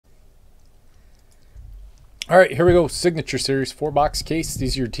All right, here we go. Signature Series 4-box case.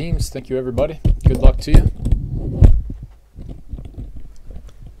 These are your teams. Thank you, everybody. Good luck to you.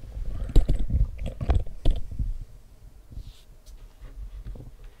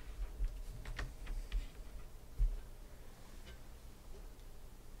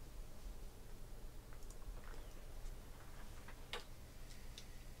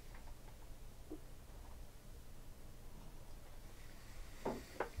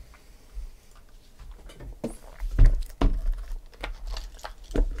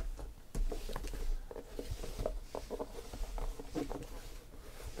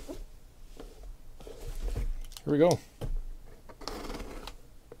 Here we go.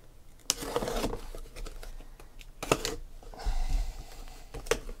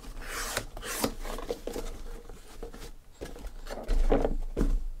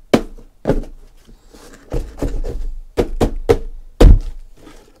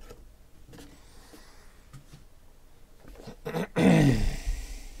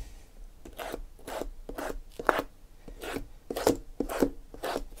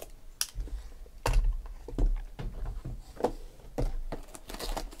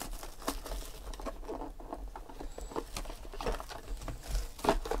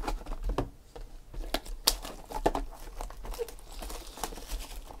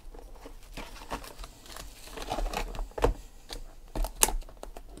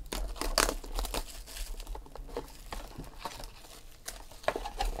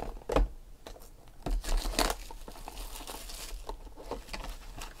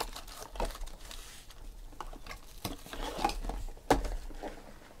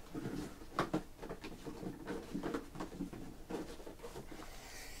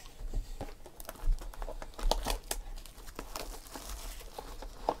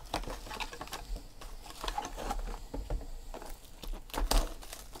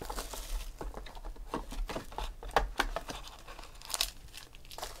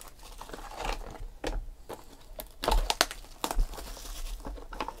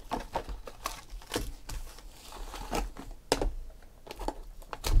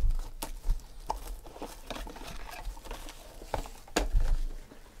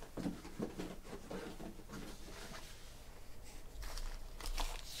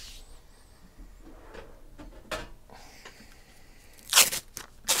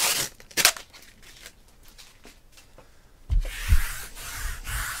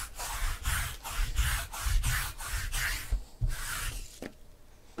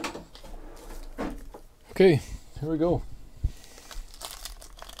 Okay, here we go.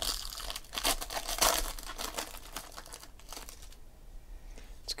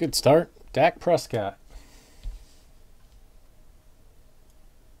 It's a good start. Dak Prescott.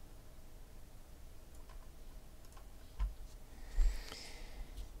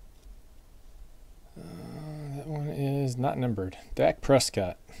 That one is not numbered. Dak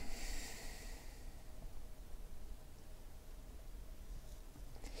Prescott.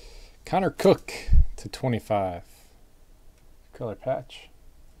 Connor Cook /25. Color patch.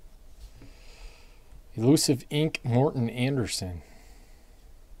 Elusive Ink Morton Anderson.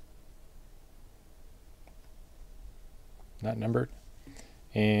 Not numbered.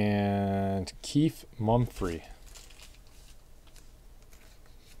 And Keith Mumphrey.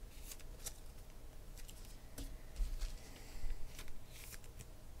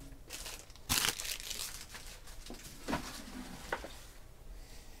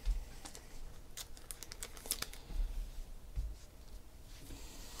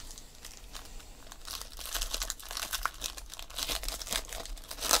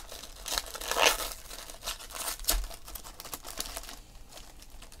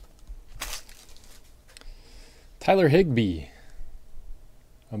 Tyler Higbee.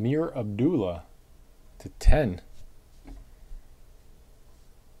 Amir Abdullah /10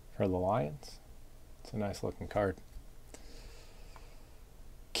 for the Lions. It's a nice looking card.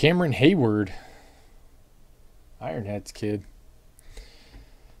 Cameron Hayward. Ironheads kid.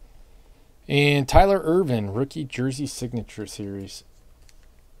 And Tyler Irvin, rookie jersey signature series.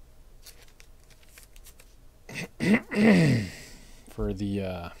 For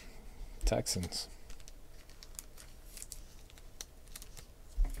the Texans.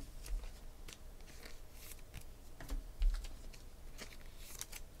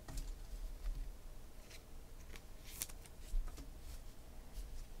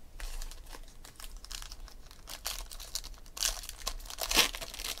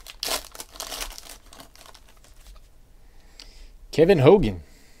 Kevin Hogan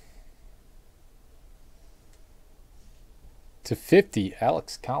 /50,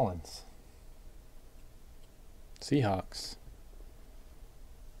 Alex Collins. Seahawks.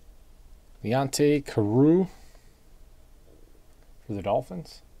 Leonte Carroo for the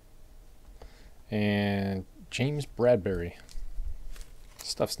Dolphins. And James Bradbury.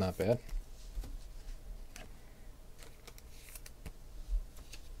 Stuff's not bad.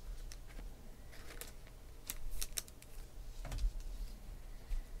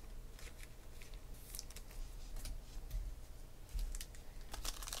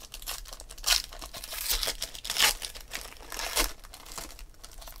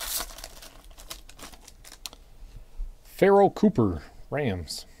 Pharaoh Cooper,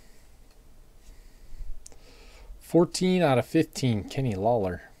 Rams. 14 out of 15, Kenny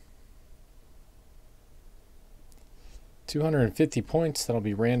Lawler. 250 points. That'll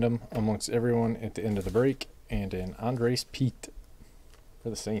be random amongst everyone at the end of the break. And an Andres Pete for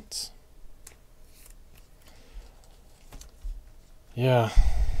the Saints. Yeah.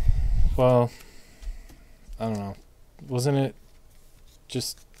 Well, I don't know. Wasn't it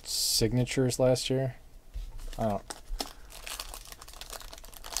just signatures last year? I don't know.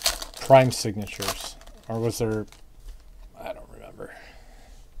 Prime signatures. Or was there... I don't remember.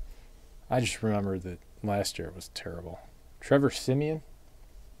 I just remember that last year was terrible. Trevor Siemian.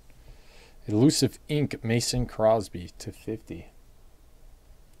 Elusive Ink, Mason Crosby to 50.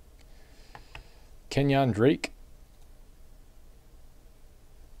 Kenyon Drake.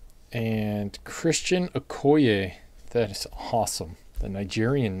 And Christian Okoye. That is awesome. The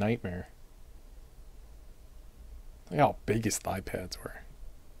Nigerian Nightmare. Look how big his thigh pads were.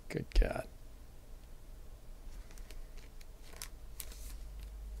 Good God.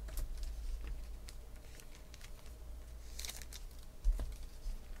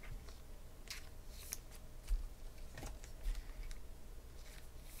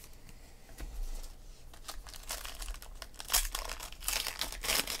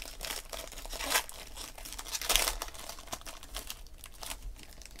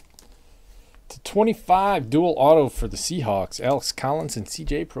 To 25 dual auto for the Seahawks. Alex Collins and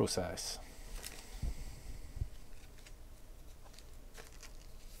CJ Process.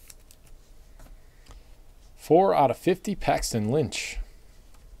 Four out of 50, Paxton Lynch.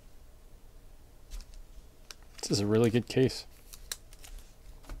 This is a really good case.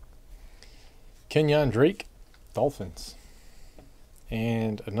 Kenyon Drake, Dolphins.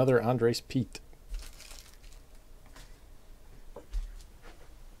 And another Andres Pete.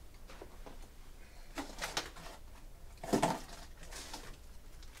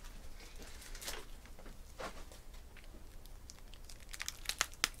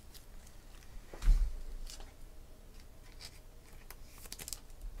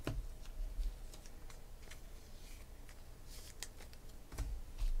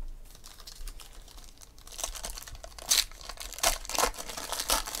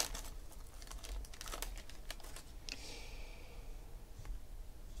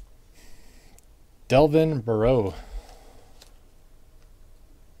 Delvin Burrow.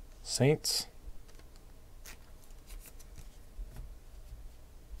 Saints.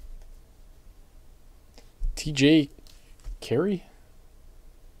 TJ Carey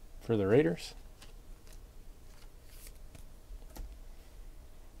for the Raiders.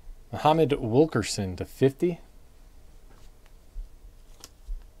 Muhammad Wilkerson to 50.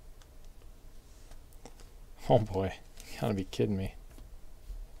 Oh boy, you gotta be kidding me.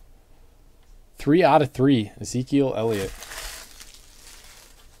 3 out of 3, Ezekiel Elliott.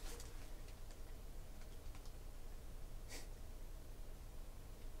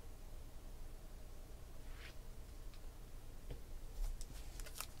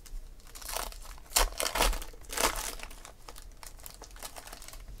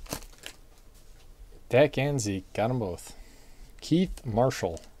 Dak and Zeke, got them both. Keith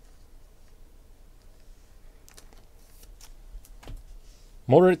Marshall.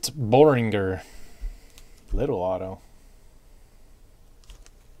 Moritz Boringer. Little auto.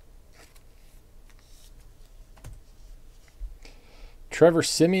 Trevor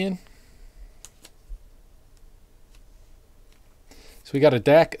Siemian. So we got a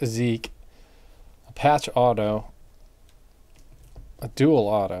Dak, a Zeke, a patch auto, a dual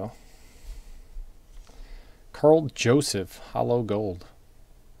auto. Carl Joseph, hollow gold.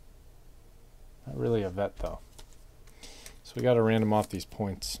 Not really a vet though. So we got to random off these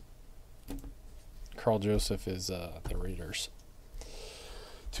points. Carl Joseph is the Raiders.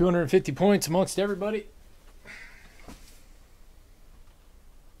 250 points amongst everybody.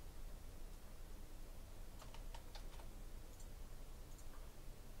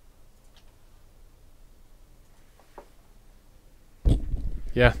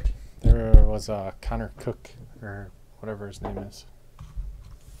 Yeah, there was Connor Cook, or whatever his name is.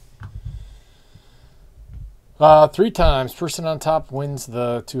 3 times, person on top wins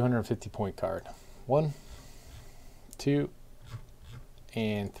the 250 point card. 1, 2,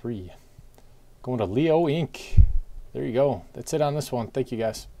 and 3. Going to Leo Inc. There you go. That's it on this one. Thank you,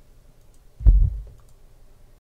 guys.